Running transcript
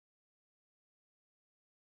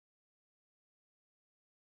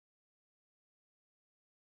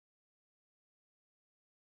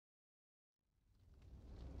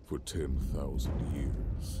For 10,000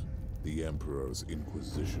 years, the Emperor's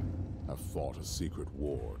Inquisition have fought a secret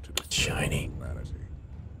war to defend humanity.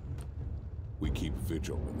 We keep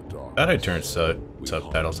vigil in the dark. Thought I turned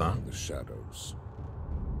subtitles on. In the shadows.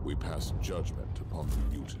 We pass judgment upon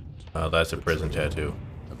the mutant. Oh, that's a prison tattoo.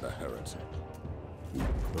 And the heretic. We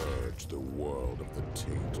purge the world of the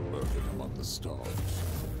taint lurking among the stars.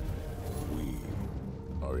 We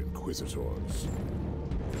are Inquisitors.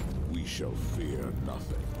 We shall fear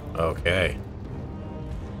nothing. Okay.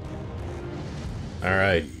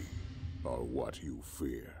 Alright. We are what you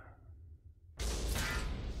fear.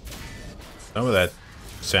 Some of that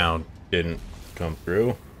sound didn't come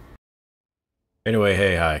through. Anyway,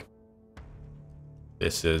 hey, hi.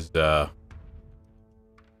 This is a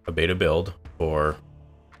beta build for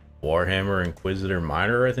Warhammer Inquisitor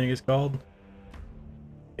Martyr, I think it's called.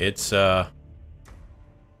 It's, I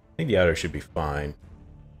think the outer should be fine.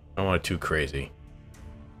 I don't want it too crazy.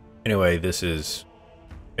 Anyway, this is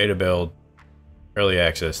beta build, early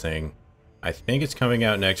access thing. I think it's coming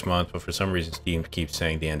out next month, but for some reason Steam keeps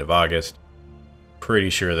saying the end of August.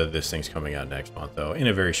 Pretty sure that this thing's coming out next month, though, in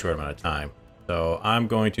a very short amount of time. So I'm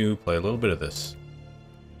going to play a little bit of this.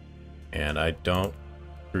 And I don't...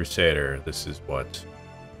 Crusader, this is what...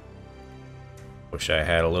 Wish I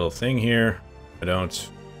had a little thing here. I don't.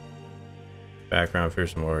 Background,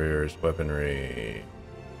 fearsome warriors, weaponry...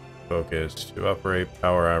 Focus, to operate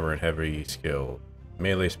power armor and heavy skill.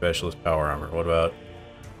 Melee specialist, power armor. What about...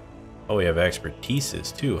 Oh, we have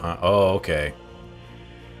expertises too, huh? Oh, okay.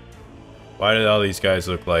 Why did all these guys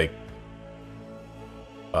look like...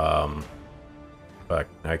 Fuck,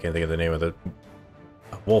 I can't think of the name of the...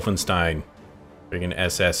 Wolfenstein. Freaking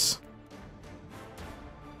SS.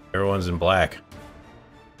 Everyone's in black.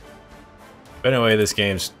 But anyway, this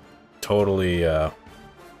game's totally, a,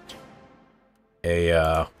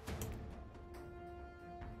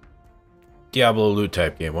 Diablo loot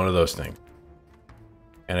type game, one of those things.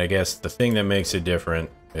 And I guess the thing that makes it different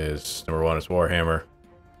is, number one, it's Warhammer.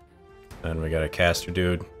 Then we got a caster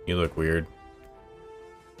dude. You look weird.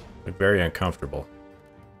 Look very uncomfortable.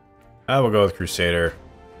 I will go with Crusader,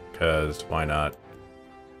 because why not?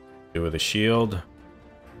 Do with a shield. I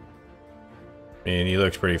mean, he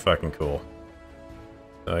looks pretty fucking cool.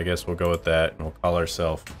 So I guess we'll go with that, and we'll call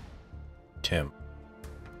ourselves Tim.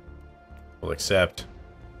 We'll accept.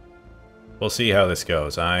 We'll see how this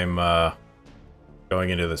goes. I'm going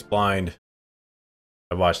into this blind.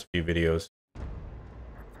 I've watched a few videos.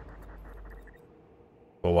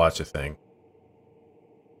 We'll watch a thing.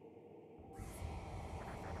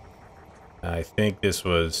 I think this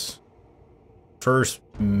was first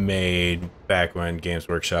made back when Games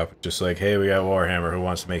Workshop was just like, hey, we got Warhammer, who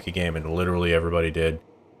wants to make a game? And literally everybody did.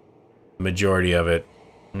 The majority of it,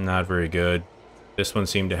 not very good. This one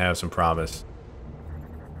seemed to have some promise.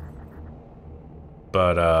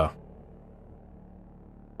 But,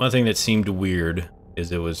 one thing that seemed weird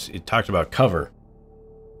is it talked about cover.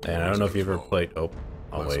 And I don't know if you ever played... Oh,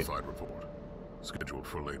 I'll wait. Report, scheduled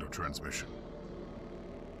for later transmission.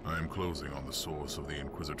 I am closing on the source of the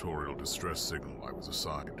inquisitorial distress signal I was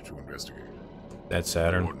assigned to investigate. That's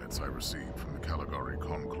Saturn. The coordinates I received from the Caligari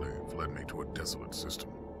Conclave led me to a desolate system.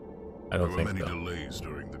 I don't think so. There were many delays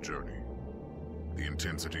during the journey. The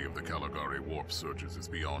intensity of the Caligari warp surges is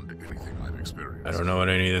beyond anything I've experienced. I don't know what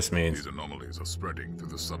any of this means. These anomalies are spreading through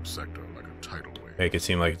the subsector like a tidal wave. Make it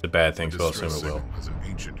seem like it's a bad thing, so I'll assume it will. Has an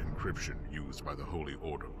ancient encryption used by the Holy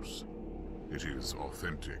Orders. It is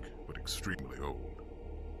authentic, but extremely old.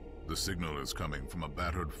 The signal is coming from a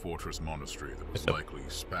battered fortress monastery that was likely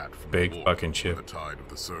spat from big the wall fucking ship. when the tide of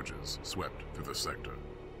the surges swept through the sector.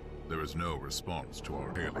 There is no response to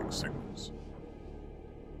our hailing signals.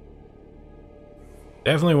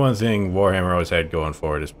 Definitely one thing Warhammer always had going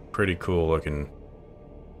for it is pretty cool looking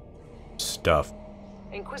stuff.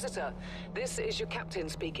 Inquisitor, this is your captain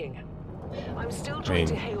speaking. I'm still trying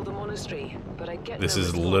to hail the monastery, but I get this no is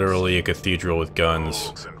response. Literally a cathedral with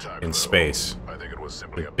guns in space.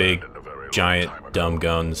 With big, giant, dumb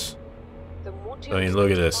guns. I mean, look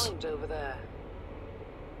at this.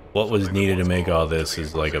 What was needed to make all this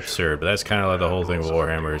is like absurd, but that's kind of like the whole thing with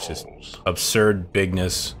Warhammer. It's just absurd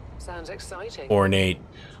bigness, ornate,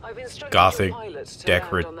 gothic,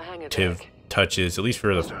 decorative touches, at least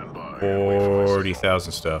for the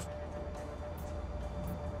 40,000 stuff.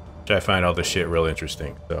 Which I find all this shit real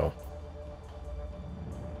interesting, so.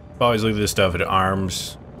 I've always looked at this stuff at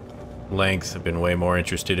arm's length. I've been way more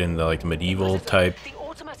interested in the like medieval type. The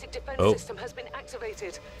automatic defense system has been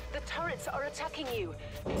activated. The turrets are attacking you.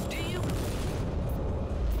 Do you?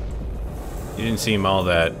 You didn't seem all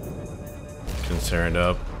that concerned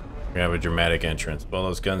up. We're gonna have a dramatic entrance. Well,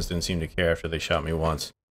 those guns didn't seem to care after they shot me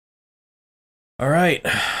once. Alright,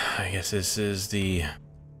 I guess this is the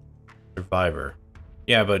Survivor.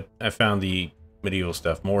 Yeah, but I found the medieval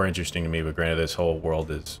stuff more interesting to me, but granted this whole world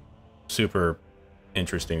is super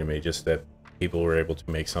interesting to me, just that people were able to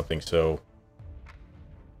make something so...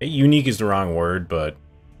 unique is the wrong word, but...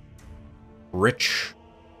 rich?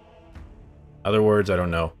 Other words, I don't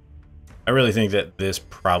know. I really think that this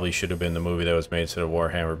probably should have been the movie that was made instead of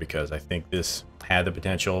Warhammer, because I think this had the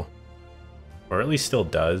potential, or at least still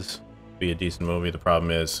does, be a decent movie. The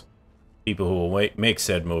problem is, people who will make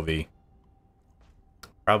said movie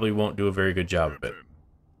probably won't do a very good job of it.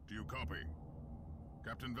 Do you copy?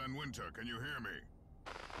 Captain Van Winter, can you hear me?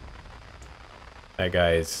 That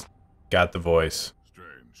guy's got the voice.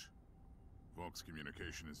 Strange. Vox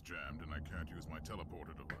communication is jammed and I can't use my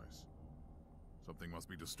teleporter device. Something must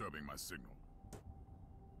be disturbing my signal.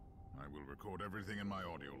 I will record everything in my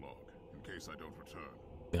audio log, in case I don't return.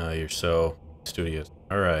 Oh, you're so studious.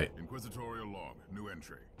 Alright. Inquisitorial log, new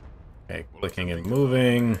entry. Okay, clicking and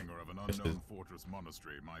moving. This is fortress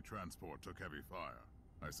monastery. My transport took heavy fire.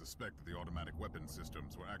 I suspect that the automatic weapon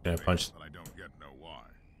systems were activated, but I don't yet know why.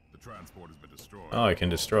 The transport has been destroyed. Oh, I can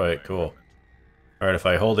destroy it. Cool. Alright, if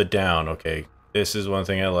I hold it down, okay. This is one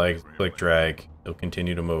thing I like. Click, drag. It'll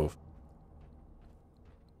continue to move.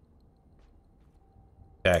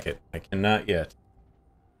 Attack it. I cannot yet.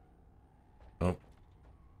 Oh.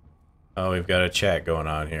 Oh, we've got a chat going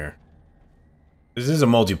on here. This is a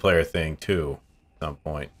multiplayer thing, too, at some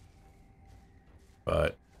point.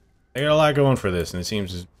 But they got a lot going for this, and it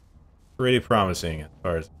seems pretty promising as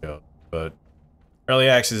far as it goes. But early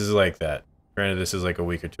access is like that. Granted, this is like a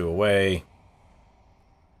week or two away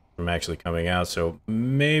from actually coming out, so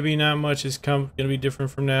maybe not much is going to be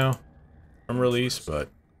different from now, from release, but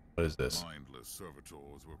what is this? Mindless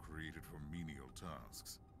servitors were created for menial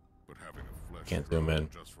tasks, but having a flesh Can't zoom in.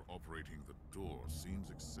 just for operating the door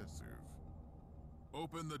seems excessive.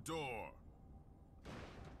 Open the door.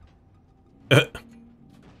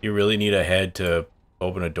 You really need a head to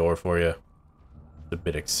open a door for you? It's a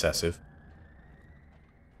bit excessive.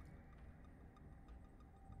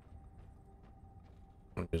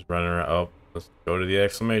 I'm just running around. Oh, let's go to the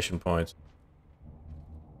exclamation points.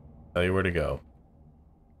 Tell you where to go.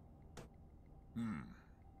 An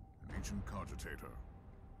ancient cogitator.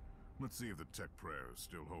 Let's see if the tech prayers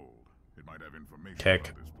still hold. It might have information Tech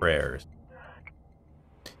about this place. prayers.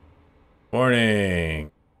 Warning!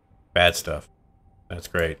 Bad stuff. That's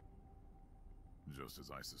great. Just as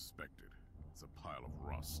I suspected. It's a pile of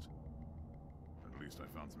rust. At least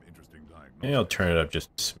I found some interesting diagnostics. Maybe I'll turn it up just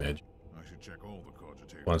a smidge I should check all the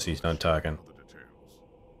cogitators once he's done talking. for the details.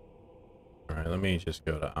 Alright, let me just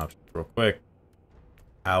go to options real quick.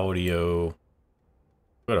 Audio.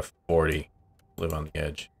 Go to 40. Live on the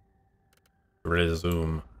edge.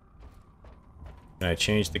 Resume. Can I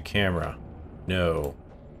change the camera? No.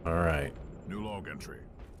 Alright. New log entry.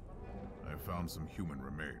 I have found some human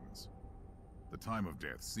remains. The time of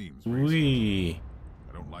death seems recent. Wee.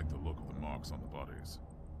 I don't like the look of the marks on the bodies.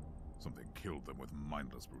 Something killed them with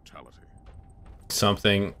mindless brutality.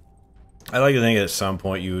 Something. I like to think at some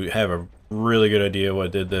point you have a really good idea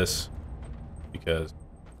what did this. Because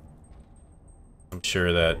I'm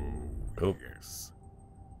sure that... Oh. Yes.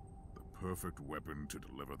 The perfect weapon to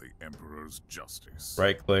deliver the Emperor's justice.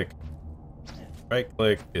 Right click. Right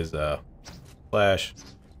click is flash.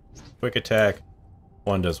 Quick attack.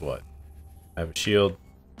 One does what? I have a shield.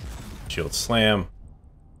 Shield slam.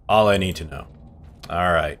 All I need to know.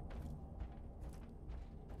 Alright.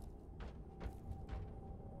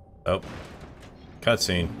 Oh.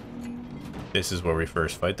 Cutscene. This is where we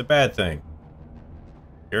first fight the bad thing.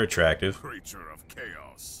 You're attractive. Creature of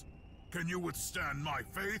chaos. Can you withstand my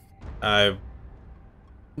faith?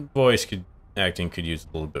 Voice acting could use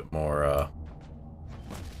a little bit more,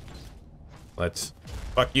 let's...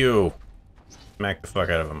 Fuck you! Smack the fuck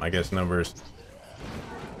out of him. I guess numbers...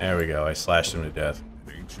 There we go. I slashed him to death.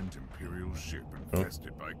 An ancient imperial ship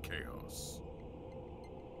infested by chaos.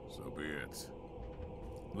 So be it.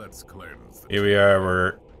 Let's cleanse the... Here we are.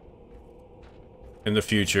 We're in the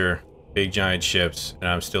future. Big giant ships. And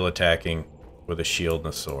I'm still attacking with a shield and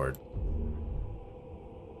a sword.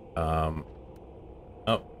 Oh.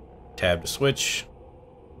 Tab to switch.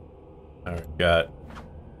 Alright, got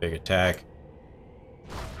big attack.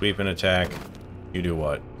 Sweep and attack. You do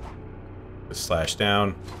what? Just slash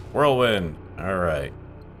down. Whirlwind! Alright.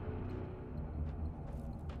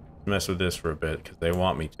 Mess with this for a bit, because they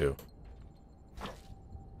want me to.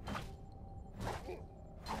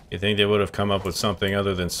 You think they would have come up with something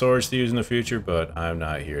other than swords to use in the future, but I'm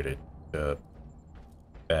not here to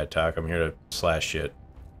bad talk. I'm here to slash shit.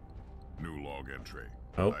 New log entry.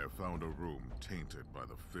 Oh. I have found a room tainted by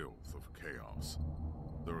the filth of chaos.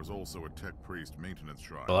 There is also a tech priest maintenance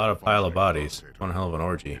shrine. A lot of pile of bodies. One hell of an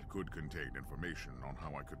orgy. It could contain information on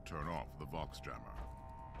how I could turn off the Vox jammer.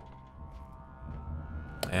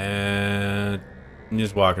 And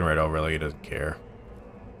he's walking right over like he doesn't care.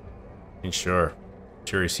 And sure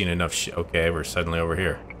he's seen enough shit. Okay, we're suddenly over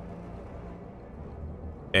here.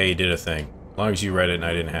 Hey, you did a thing. As long as you read it and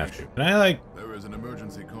I didn't have to. Can I, like... There is an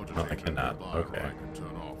emergency code. No, I cannot. Okay. I can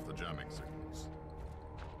turn off the jamming signals.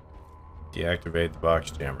 Deactivate the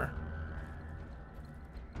box jammer.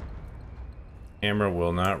 Camera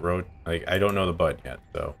will not rotate. Like, I don't know the button yet,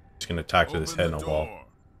 so I'm just gonna talk to this head in the wall.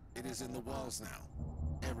 It is in the walls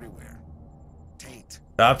now. Everywhere. Taint.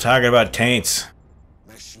 Stop talking about taints.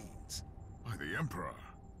 Machines. By the Emperor.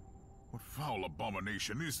 What foul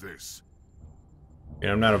abomination is this? You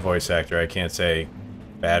know, I'm not a voice actor. I can't say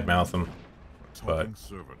badmouth them. A But talking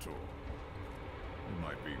servitor. You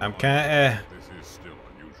might be I'm right. kind of... This is still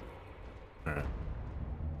unusual. Alright.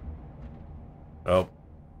 Oh.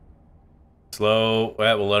 Slow.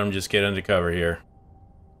 Well, we'll let him just get under cover here.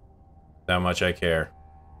 How much I care.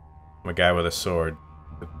 I'm a guy with a sword.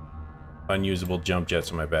 With unusable jump jets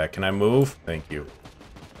on my back. Can I move? Thank you.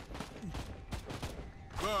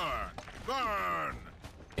 Burn! Burn!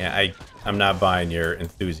 Yeah, I'm not buying your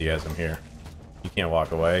enthusiasm here. You can't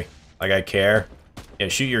walk away. Like I care. Yeah,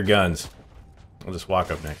 shoot your guns. I'll just walk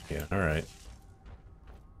up next to you. Alright.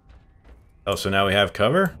 Oh, so now we have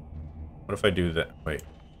cover? What if I do that? Wait.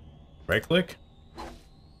 Right click?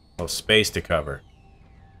 Oh, space to cover.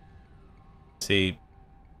 See,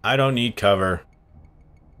 I don't need cover.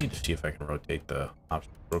 I need to see if I can rotate the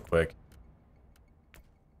options real quick.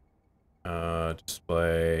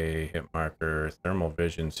 Display, hit marker, thermal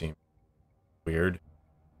vision seems weird.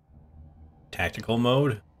 Tactical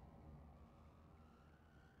mode?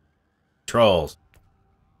 Controls.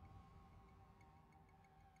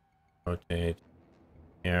 Rotate.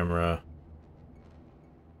 Camera.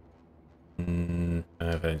 I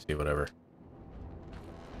didn't see whatever.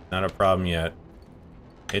 Not a problem yet.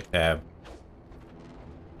 Hit tab.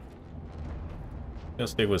 I'll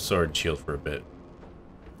stick with sword and shield for a bit.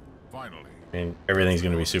 Finally. I mean, everything's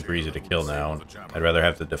going to be super easy to kill now. And I'd rather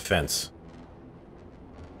have the defense.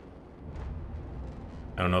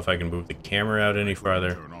 I don't know if I can move the camera out any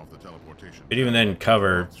farther. But even then,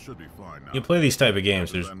 cover. You play these type of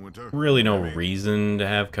games, there's really no reason to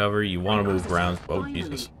have cover. You want to move around. Oh,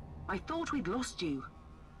 Jesus. I thought we'd lost you.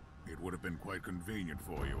 It would have been quite convenient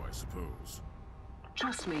for you, I suppose.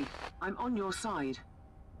 Trust me, I'm on your side.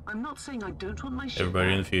 I'm not saying I don't want my ship Everybody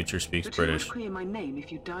back, in the future speaks but British. you would clear my name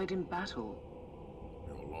if you died in battle.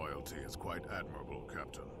 Your loyalty is quite admirable,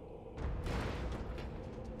 Captain.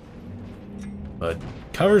 But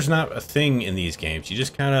cover's not a thing in these games. You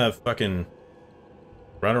just kind of fucking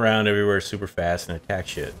run around everywhere super fast and attack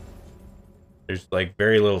shit. There's like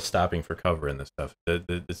very little stopping for cover in this stuff.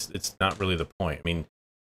 It's not really the point. I mean,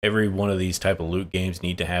 every one of these type of loot games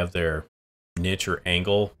need to have their niche or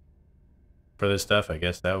angle for this stuff. I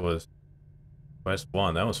guess that was Quest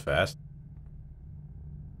 1. That was fast.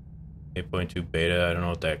 8.2 beta. I don't know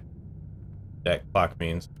what that clock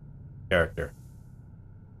means. Character.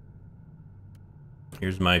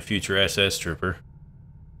 Here's my future SS trooper.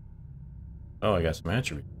 Oh, I got some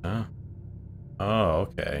attributes, huh? Oh,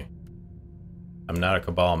 okay. I'm not a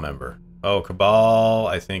Cabal member. Oh, Cabal,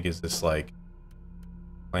 I think, is this, like,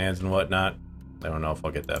 plans and whatnot. I don't know if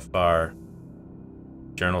I'll get that far.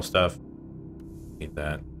 Journal stuff. Need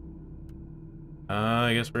that.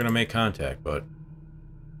 I guess we're gonna make contact, but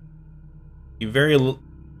you very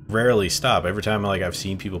rarely stop. Every time, like, I've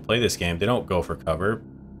seen people play this game, they don't go for cover.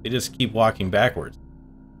 They just keep walking backwards.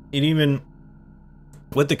 And even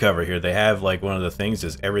with the cover here, they have, like, one of the things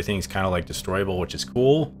is everything's kind of, like, destroyable, which is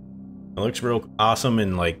cool. It looks real awesome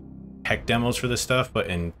in, like, tech demos for this stuff, but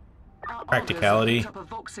in practicality,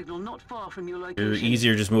 you're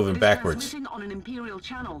easier just moving backwards.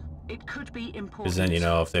 Because then, you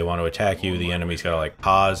know, if they want to attack you, the enemy's got to, like,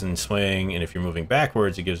 pause and swing, and if you're moving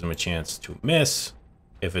backwards, it gives them a chance to miss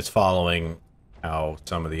if it's following how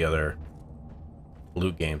some of the other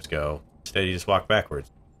loot games go. Instead, you just walk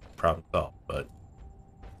backwards. Problem solved, but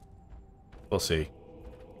we'll see.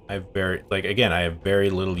 I have very, like, again, I have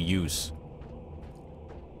very little use.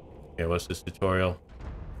 Okay, what's this tutorial?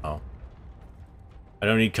 Oh. I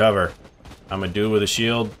don't need cover. I'm a dude with a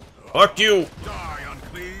shield. Fuck you! Die,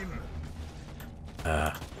 unclean!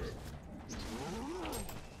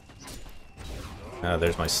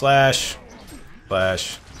 There's my slash.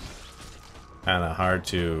 Slash. Kinda hard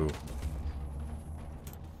to...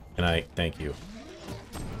 Good night. Thank you.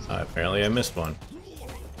 Apparently I missed one.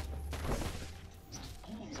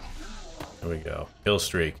 There we go. Kill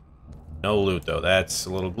streak. No loot, though. That's a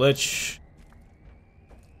little glitch.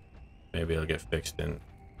 Maybe it'll get fixed in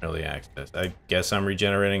early access. I guess I'm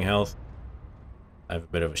regenerating health. I have a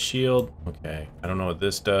bit of a shield. Okay. I don't know what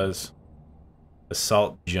this does.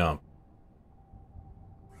 Assault jump.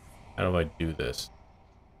 How do I do this?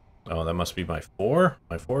 Oh, that must be my 4?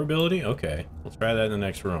 My 4 ability? Okay. We'll try that in the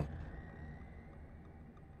next room.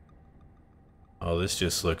 Oh, this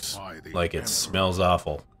just looks like it smells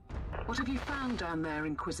awful. What have you found down there,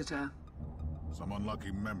 Inquisitor? Some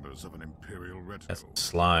unlucky members of an Imperial retinue. That's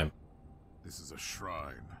slime. This is a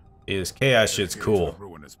shrine. This chaos shit's cool.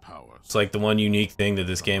 Powers. It's like the one unique thing that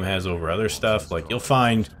this game has over other stuff. Like, you'll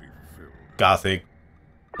find gothic,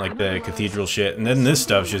 like the cathedral shit, and then this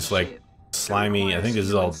stuff's just like slimy. I think this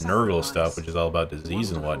is all Nurgle stuff, which is all about disease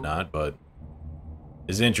and whatnot, but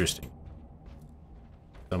it's interesting.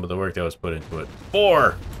 Some of the work that was put into it.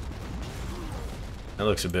 4! That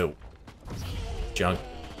looks a bit junk,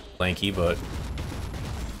 lanky, but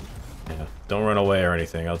yeah. Don't run away or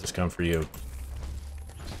anything. I'll just come for you.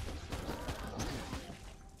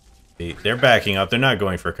 See, they're backing up. They're not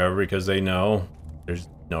going for cover because they know there's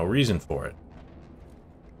no reason for it.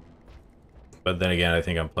 But then again, I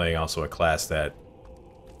think I'm playing also a class that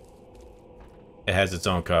it has its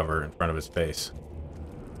own cover in front of its face.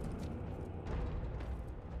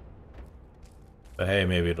 But hey,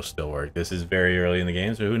 maybe it'll still work. This is very early in the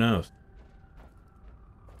game, so who knows?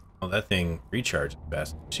 Oh, that thing recharges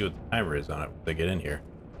fast. Let's see what the timer is on it when they get in here.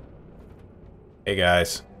 Hey,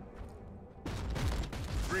 guys.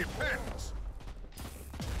 Repent.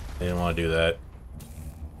 They didn't want to do that.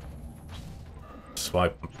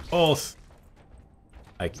 Swipe them both.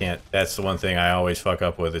 I can't. That's the one thing I always fuck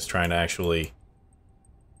up with, is trying to actually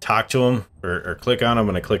talk to him or click on him,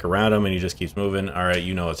 and I click around him and he just keeps moving. Alright,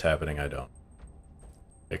 you know what's happening. I don't.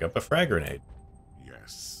 Pick up a frag grenade.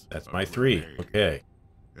 Yes. That's my 3. Okay.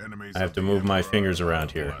 I have to move my fingers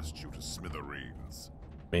around here. I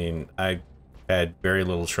mean, I had very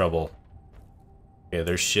little trouble. Yeah,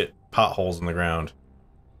 there's shit potholes in the ground.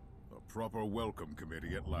 A proper welcome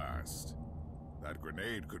committee at last. That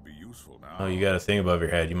grenade could be useful now. Oh, you got a thing above your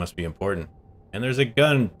head. You must be important. And there's a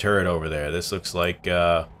gun turret over there. This looks like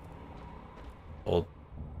old.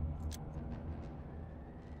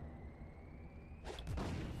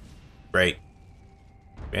 Great.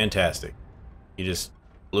 Fantastic. You just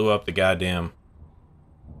blew up the goddamn...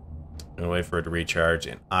 I'm gonna wait for it to recharge,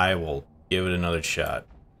 and I will give it another shot.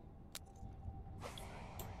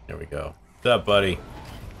 There we go. What's up, buddy?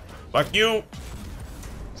 Fuck you!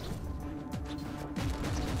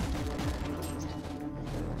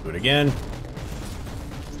 Do it again.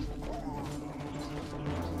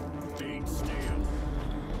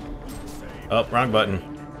 Oh, wrong button.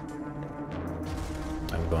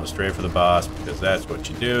 I'm going straight for the boss because that's what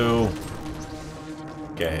you do.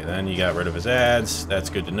 Okay, then you got rid of his ads. That's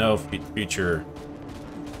good to know. Future,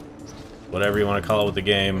 whatever you want to call it with the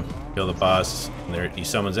game. Kill the boss. And there, he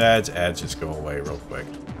summons ads. Ads just go away real quick.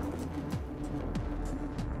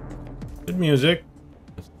 Good music.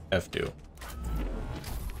 F2.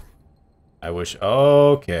 I wish.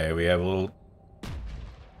 Okay, we have a little.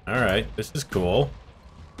 Alright, this is cool.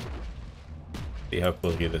 See how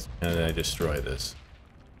close we get this. And then I destroy this.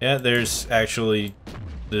 Yeah, there's actually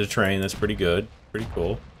the train. That's pretty good. Pretty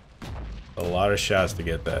cool. A lot of shots to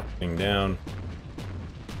get that thing down.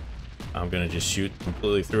 I'm gonna just shoot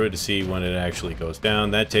completely through it to see when it actually goes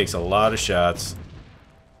down. That takes a lot of shots.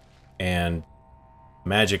 And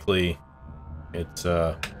magically, it's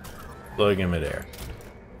floating in midair.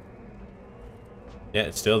 Yeah,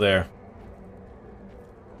 it's still there.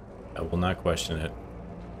 I will not question it.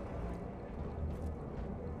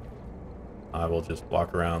 I will just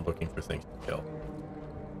walk around looking for things to kill.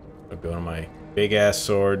 I'll go to my big ass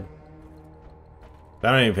sword.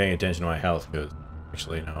 I'm not even paying attention to my health because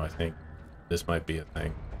actually no, I think this might be a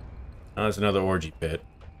thing. Oh, that's another orgy pit.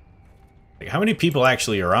 Like, how many people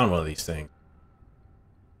actually are on one of these things?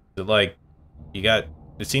 Is it like you got?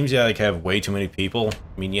 It seems you like have way too many people.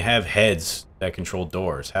 I mean, you have heads that control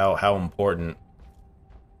doors. How important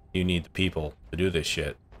do you need the people to do this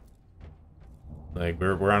shit? Like,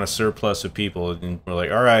 we're on a surplus of people, and we're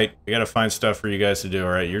like, all right, we gotta find stuff for you guys to do.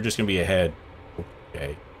 All right, you're just gonna be ahead.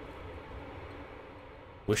 Okay.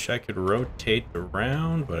 Wish I could rotate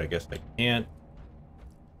around, but I guess I can't.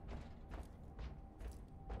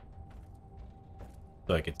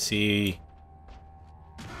 So I could see.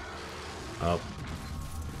 Oh,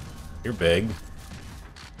 you're big.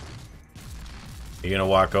 Are you gonna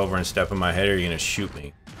walk over and step on my head, or are you gonna shoot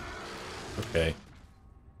me? Okay.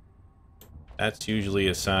 That's usually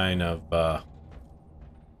a sign of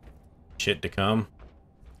shit to come.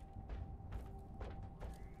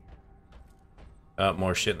 Oh,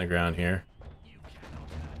 more shit in the ground here.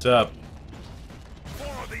 What's up?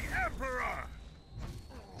 For the Emperor!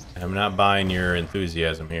 I'm not buying your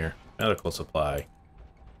enthusiasm here. Medical supply.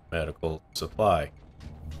 Medical supply.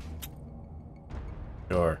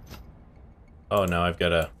 Sure. Oh no, I've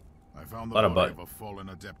got a lot of butt. A fallen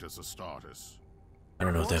Adeptus Astartes. I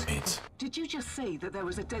don't know what that means. Did you just say that there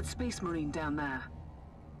was a dead space marine down there?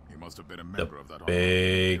 He must have been a member of that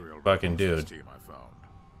big fucking dude. Team I found.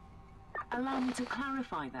 Allow me to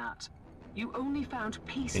clarify that. You only found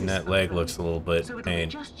pieces. And that of leg them. looks a little bit So it'll be pained.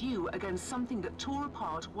 just you against something that tore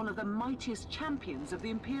apart one of the mightiest champions of the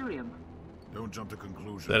Imperium. Don't jump to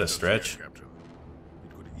conclusions. Is that a just stretch? yet, Captain.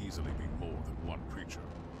 It could easily be more than one creature.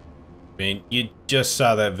 I mean, you just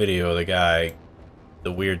saw that video of the guy,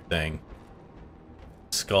 the weird thing.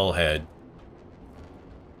 Skull head.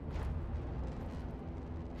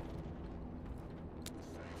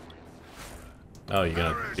 Oh, you're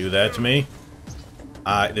gonna do that to me?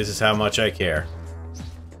 This is how much I care.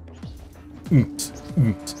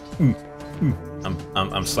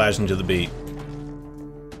 I'm slashing to the beat.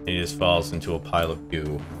 And he just falls into a pile of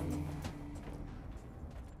goo.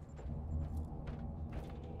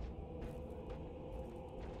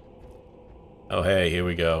 Oh hey, here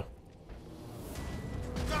we go.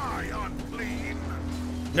 Die, unclean!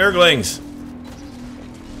 Nurglings!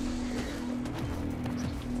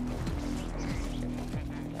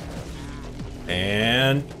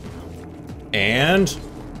 And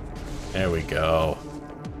there we go.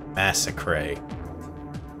 Massacre. It's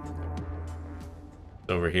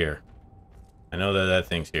over here. I know that that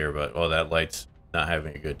thing's here, but oh, that light's not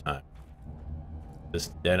having a good time.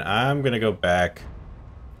 Then I'm gonna go back.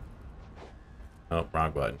 Oh,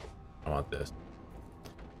 wrong button. I want this.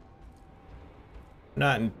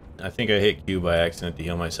 I think I hit Q by accident to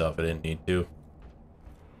heal myself. I didn't need to.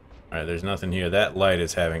 Alright, there's nothing here. That light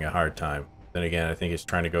is having a hard time. Then again, I think it's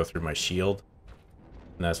trying to go through my shield.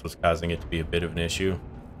 And that's what's causing it to be a bit of an issue.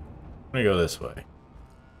 I'm gonna go this way.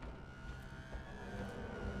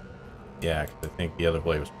 Yeah, because I think the other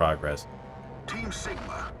way was progress. Team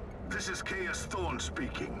Sigma, this is Chaos Thorn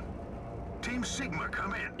speaking. Team Sigma,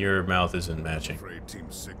 come in. Your mouth isn't matching. I'm afraid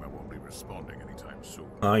Team Sigma won't be responding anytime soon.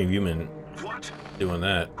 Oh, you've been What? doing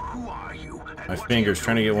that. Who are you? And My what fingers are you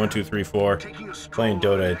trying to get doing 1, 2, 3, 4. Taking a stroll Playing on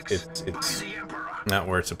Dota, X it's by the Emperor? not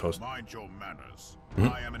where it's supposed to. Mind your manners.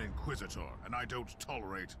 I am an Inquisitor, and I don't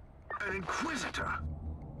tolerate... An Inquisitor?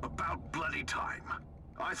 About bloody time.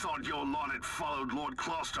 I thought your lot had followed Lord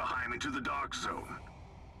Klosterheim into the Dark Zone.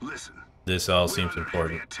 Listen. This all We're seems under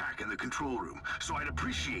important. heavy attack in the control room, so I'd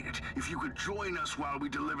appreciate it if you could join us while we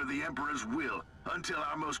deliver the Emperor's will until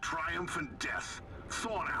our most triumphant death.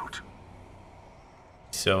 Thorn out.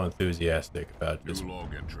 So enthusiastic about New just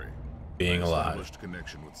log entry. being I alive. established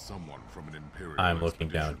connection with someone from an Imperial I'm looking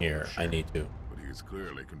down expedition here. on I the need ship, to. But he is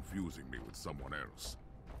clearly confusing me with someone else.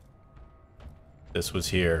 This was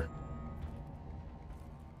here.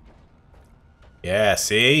 Yeah,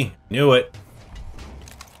 see? Knew it.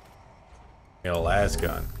 Got a las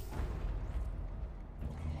gun.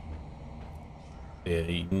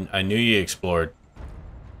 Yeah, I knew you explored.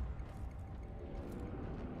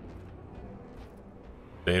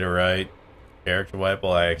 Beta right. Character wipe.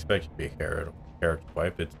 Well, I expect it to be a character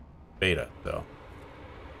wipe. It's beta, so.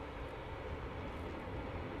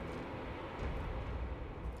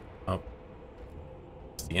 Oh.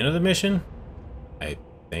 It's the end of the mission? I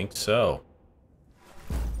think so.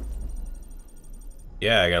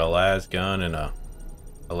 Yeah, I got a las gun and a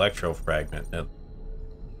electro fragment.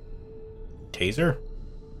 Taser?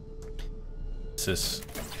 Is this...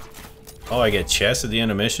 Oh, I get chests at the end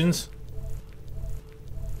of missions?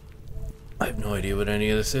 I have no idea what any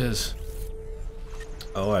of this is.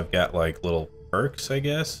 Oh, I've got like little perks, I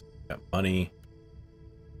guess. Got money.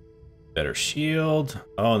 Better shield.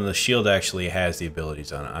 Oh, and the shield actually has the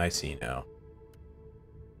abilities on it. I see now.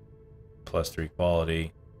 +3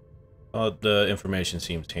 quality. Oh, the information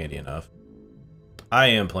seems handy enough. I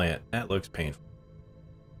implant. That looks painful.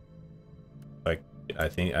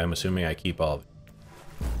 I'm assuming I keep all of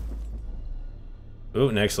it.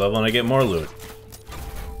 Ooh, next level and I get more loot.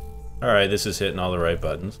 Alright, this is hitting all the right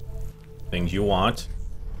buttons. Things you want.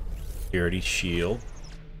 Security shield.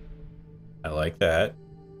 I like that.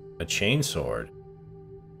 A chainsword.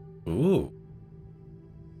 Ooh.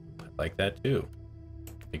 I like that too.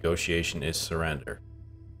 Negotiation is surrender.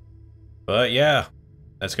 But yeah,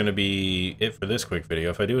 that's going to be it for this quick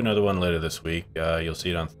video. If I do another one later this week, you'll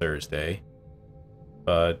see it on Thursday.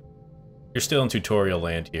 But you're still in tutorial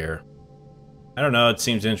land here. I don't know, it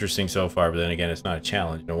seems interesting so far, but then again, it's not a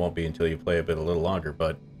challenge, and it won't be until you play a little longer.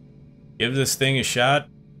 But give this thing a shot.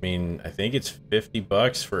 mean, I think it's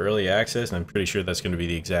 $50 for early access, and I'm pretty sure that's going to be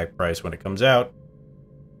the exact price when it comes out.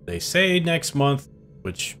 They say next month,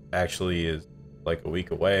 which actually is like a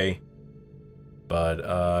week away.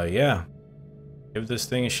 But yeah, give this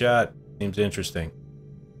thing a shot. Seems interesting.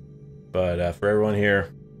 But for everyone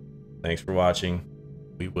here, thanks for watching.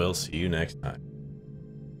 We will see you next time.